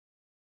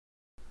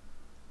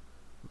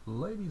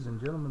Ladies and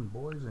gentlemen,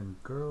 boys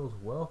and girls,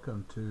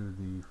 welcome to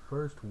the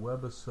first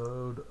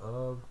webisode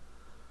of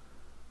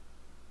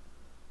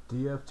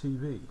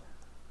DFTV,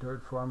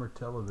 Dirt Farmer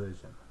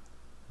Television.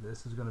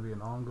 This is going to be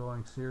an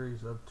ongoing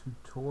series of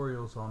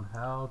tutorials on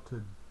how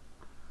to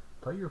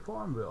play your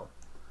Farmville.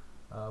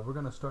 We're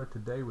going to start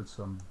today with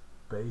some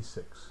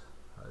basics.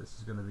 This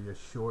is going to be a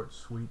short,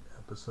 sweet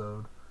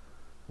webisode,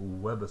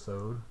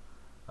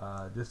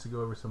 just to go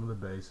over some of the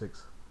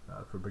basics.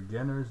 For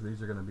beginners,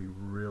 these are going to be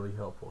really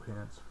helpful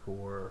hints.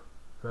 For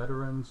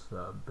veterans,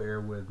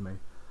 bear with me,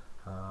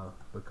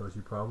 because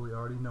you probably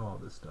already know all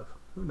this stuff.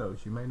 Who knows,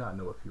 you may not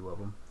know a few of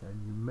them, and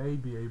you may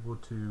be able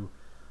to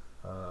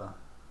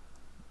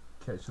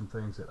catch some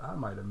things that I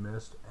might have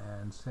missed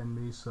and send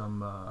me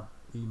some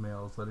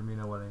emails letting me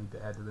know what I need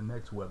to add to the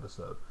next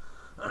webisode.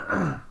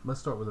 Let's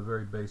start with a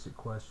very basic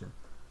question.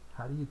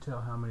 How do you tell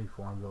how many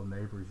Farmville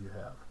neighbors you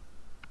have?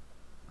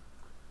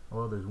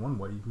 Well, there's one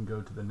way. You can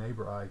go to the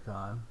neighbor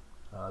icon,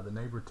 the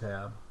neighbor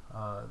tab,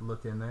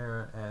 look in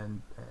there,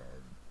 and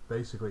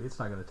basically it's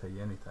not going to tell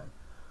you anything.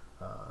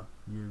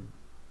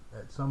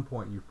 At some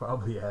point you've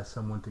probably asked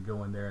someone to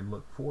go in there and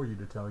look for you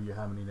to tell you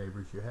how many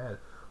neighbors you had.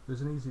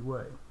 There's an easy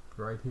way.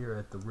 Right here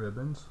at the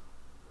ribbons,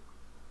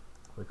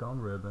 click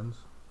on ribbons.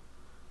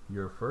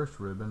 Your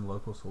first ribbon,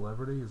 local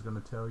celebrity, is going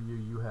to tell you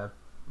you have,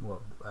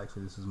 well,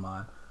 actually this is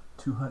mine,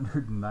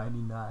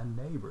 299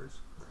 neighbors.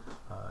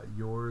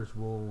 Yours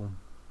will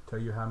tell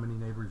you how many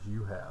neighbors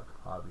you have,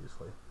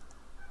 obviously.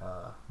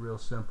 Real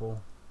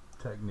simple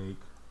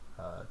technique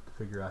to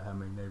figure out how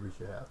many neighbors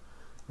you have.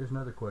 Here's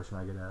another question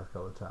I get asked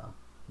all the time.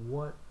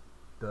 What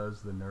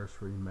does the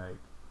nursery make?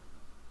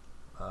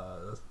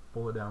 Let's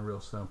pull it down real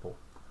simple.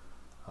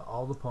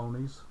 All the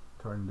ponies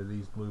turn into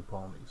these blue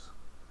ponies.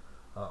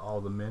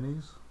 All the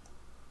minis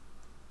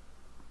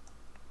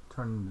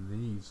turn into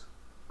these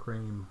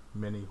cream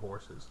mini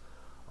horses.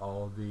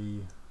 All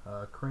the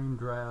cream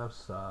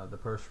drafts, the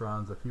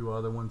Percherons, a few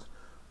other ones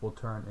will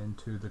turn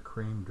into the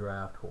cream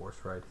draft horse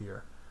right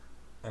here,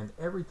 and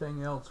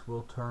everything else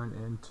will turn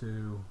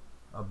into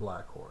a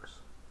black horse.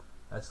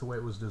 That's the way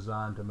it was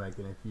designed to make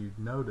it. If you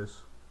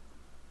notice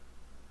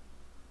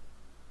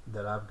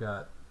that I've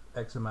got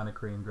X amount of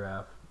cream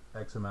draft,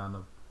 X amount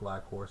of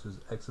black horses,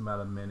 X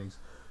amount of minis,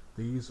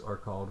 these are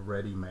called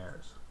ready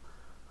mares.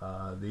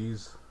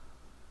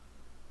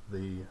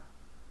 The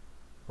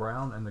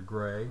brown and the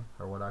gray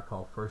are what I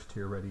call first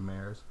tier ready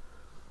mares.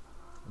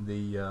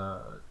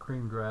 The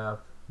cream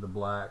draft, the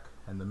black,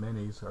 and the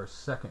minis are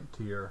second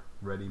tier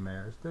ready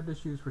mares. They're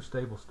just used for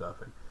stable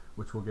stuffing,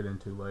 which we'll get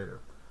into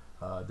later.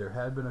 There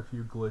have been a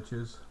few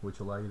glitches which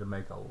allow you to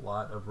make a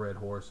lot of red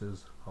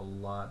horses, a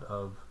lot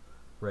of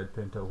red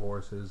pinto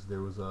horses.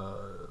 There was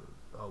a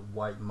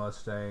white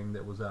Mustang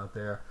that was out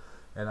there,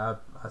 and I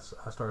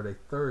started a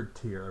third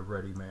tier of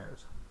ready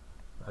mares.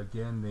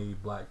 Again, the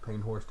black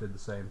paint horse did the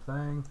same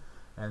thing,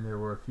 and there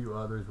were a few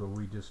others where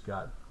we just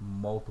got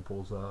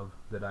multiples of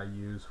that I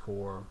use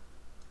for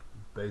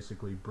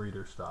basically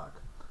breeder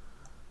stock.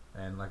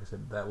 And like I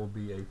said, that will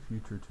be a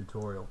future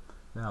tutorial.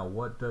 Now,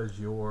 what does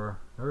your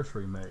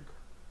nursery make?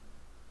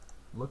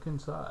 Look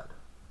inside.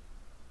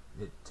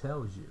 It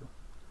tells you.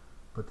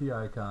 Put the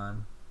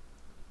icon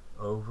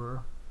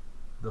over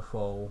the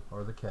foal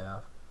or the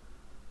calf,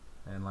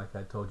 and like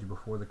I told you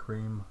before, the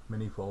cream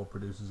mini foal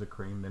produces a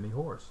cream mini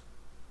horse.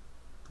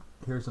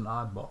 Here's an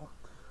oddball.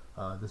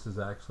 This is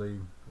actually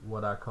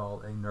what I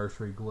call a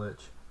nursery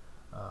glitch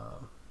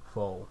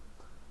foal.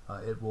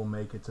 It will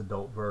make its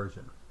adult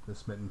version. The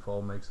smitten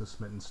foal makes a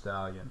smitten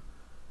stallion.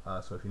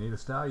 So if you need a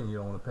stallion, you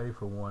don't want to pay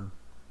for one,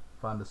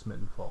 find a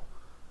smitten foal.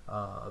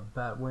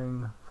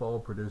 Batwing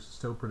foal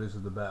still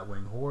produces the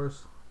batwing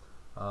horse.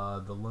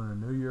 The Lunar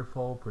New Year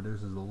foal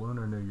produces the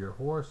Lunar New Year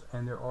horse,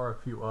 and there are a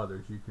few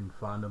others. You can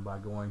find them by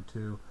going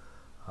to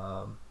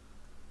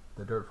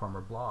the Dirt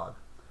Farmer blog.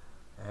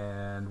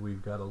 And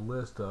we've got a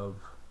list of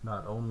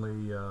not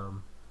only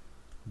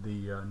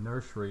the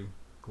nursery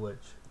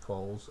glitch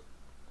foals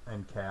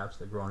and calves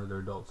that grow into their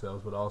adult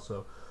cells, but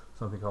also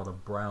something called a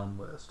brown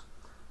list.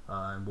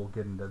 And we'll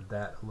get into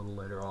that a little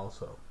later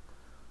also.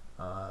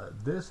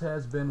 This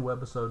has been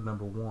webisode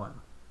number 1.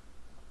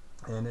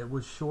 And it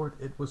was short,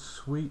 it was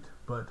sweet,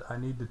 but I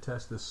need to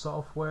test this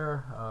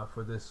software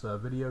for this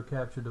video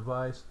capture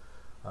device.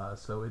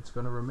 So it's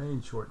going to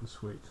remain short and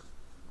sweet.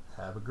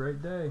 Have a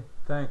great day.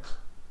 Thanks.